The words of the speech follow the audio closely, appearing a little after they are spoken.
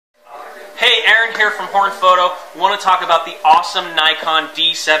Hey, Aaron here from Horn Photo. Want to talk about the awesome Nikon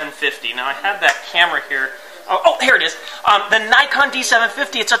D750. Now I have that camera here. Oh, here it is. The Nikon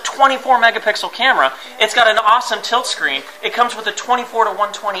D750, it's a 24 megapixel camera. It's got an awesome tilt screen. It comes with a 24 to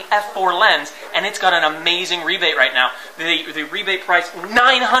 120 f4 lens, and it's got an amazing rebate right now. The rebate price,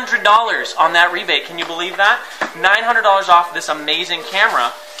 $900 on that rebate. Can you believe that? $900 off this amazing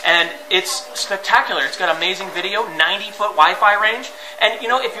camera. And it's spectacular. It's got amazing video, 90-foot Wi-Fi range. And, you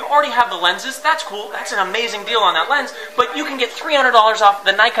know, if you already have the lenses, that's cool. That's an amazing deal on that lens. But you can get $300 off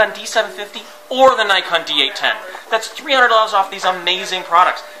the Nikon D750 or the Nikon D810. That's $300 off these amazing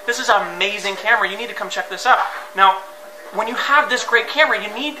products. This is an amazing camera. You need to come check this out. Now, when you have this great camera,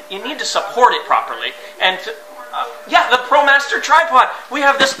 you need to support it properly. And yeah, the ProMaster tripod. We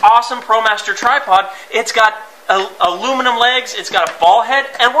have this awesome ProMaster tripod. It's got aluminum legs, it's got a ball head,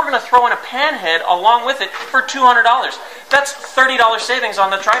 and we're going to throw in a pan head along with it for $200. That's $30 savings on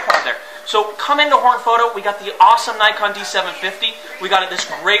the tripod there. So come into Horn Photo. We got the awesome Nikon D750. We got this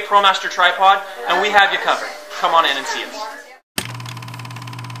great ProMaster tripod, and we have you covered. Come on in and see us.